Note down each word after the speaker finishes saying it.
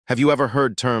Have you ever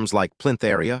heard terms like plinth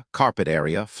area, carpet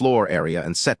area, floor area,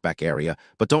 and setback area,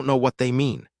 but don't know what they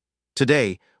mean?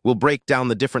 Today, we'll break down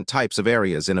the different types of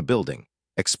areas in a building,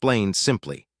 explained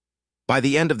simply. By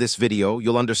the end of this video,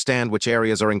 you'll understand which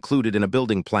areas are included in a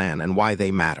building plan and why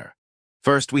they matter.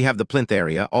 First, we have the plinth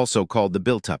area, also called the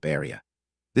built-up area.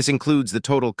 This includes the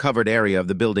total covered area of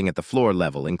the building at the floor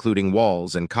level, including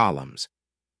walls and columns.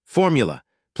 Formula: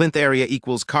 plinth area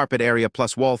equals carpet area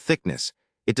plus wall thickness.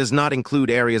 It does not include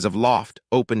areas of loft,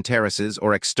 open terraces,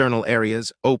 or external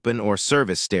areas, open or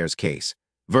service stairs case,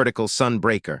 vertical sun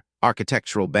breaker,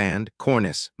 architectural band,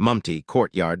 cornice, mumty,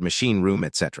 courtyard, machine room,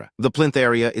 etc. The plinth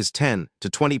area is 10 to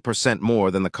 20%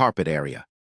 more than the carpet area.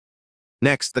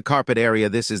 Next, the carpet area.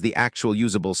 This is the actual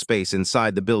usable space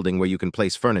inside the building where you can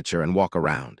place furniture and walk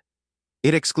around.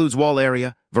 It excludes wall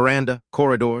area, veranda,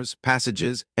 corridors,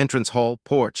 passages, entrance hall,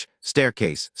 porch,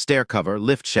 staircase, stair cover,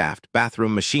 lift shaft,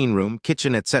 bathroom, machine room,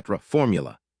 kitchen, etc.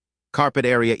 Formula: carpet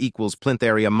area equals plinth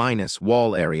area minus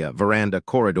wall area, veranda,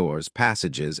 corridors,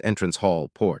 passages, entrance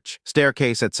hall, porch,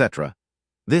 staircase, etc.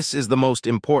 This is the most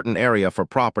important area for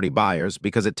property buyers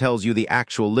because it tells you the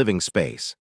actual living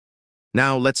space.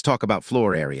 Now let's talk about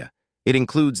floor area. It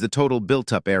includes the total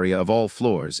built-up area of all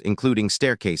floors, including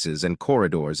staircases and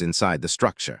corridors inside the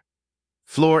structure.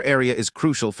 Floor area is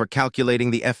crucial for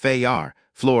calculating the FAR,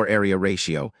 floor area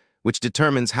ratio, which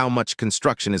determines how much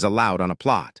construction is allowed on a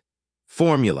plot.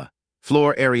 Formula: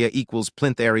 floor area equals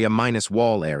plinth area minus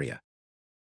wall area.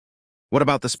 What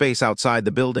about the space outside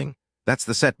the building? That's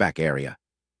the setback area.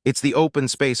 It's the open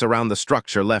space around the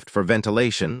structure left for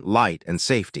ventilation, light, and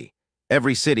safety.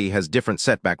 Every city has different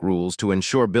setback rules to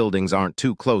ensure buildings aren't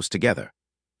too close together.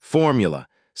 Formula: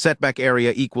 setback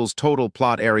area equals total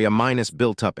plot area minus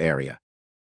built-up area.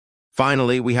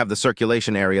 Finally, we have the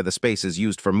circulation area, the spaces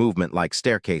used for movement like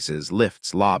staircases,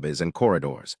 lifts, lobbies, and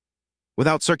corridors.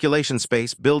 Without circulation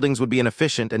space, buildings would be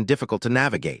inefficient and difficult to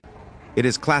navigate. It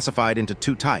is classified into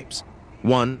two types.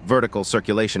 1. Vertical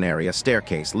circulation area,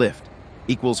 staircase, lift,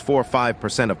 equals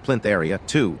 4–5% of plinth area.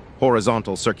 2.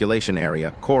 Horizontal circulation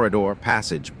area, corridor,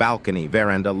 passage, balcony,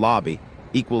 veranda, lobby,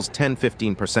 equals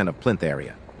 10–15% of plinth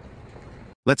area.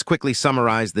 Let's quickly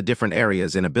summarize the different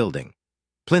areas in a building.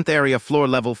 Plinth area floor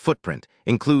level footprint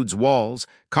includes walls,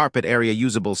 carpet area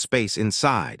usable space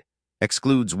inside,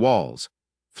 excludes walls.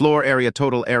 Floor area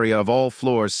total area of all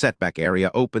floors, setback area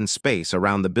open space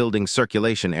around the building,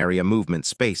 circulation area movement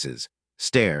spaces,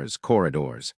 stairs,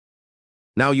 corridors.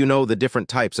 Now you know the different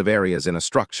types of areas in a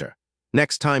structure.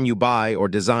 Next time you buy or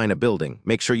design a building,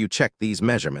 make sure you check these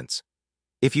measurements.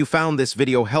 If you found this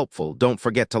video helpful, don't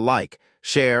forget to like,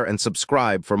 share, and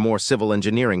subscribe for more civil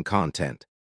engineering content.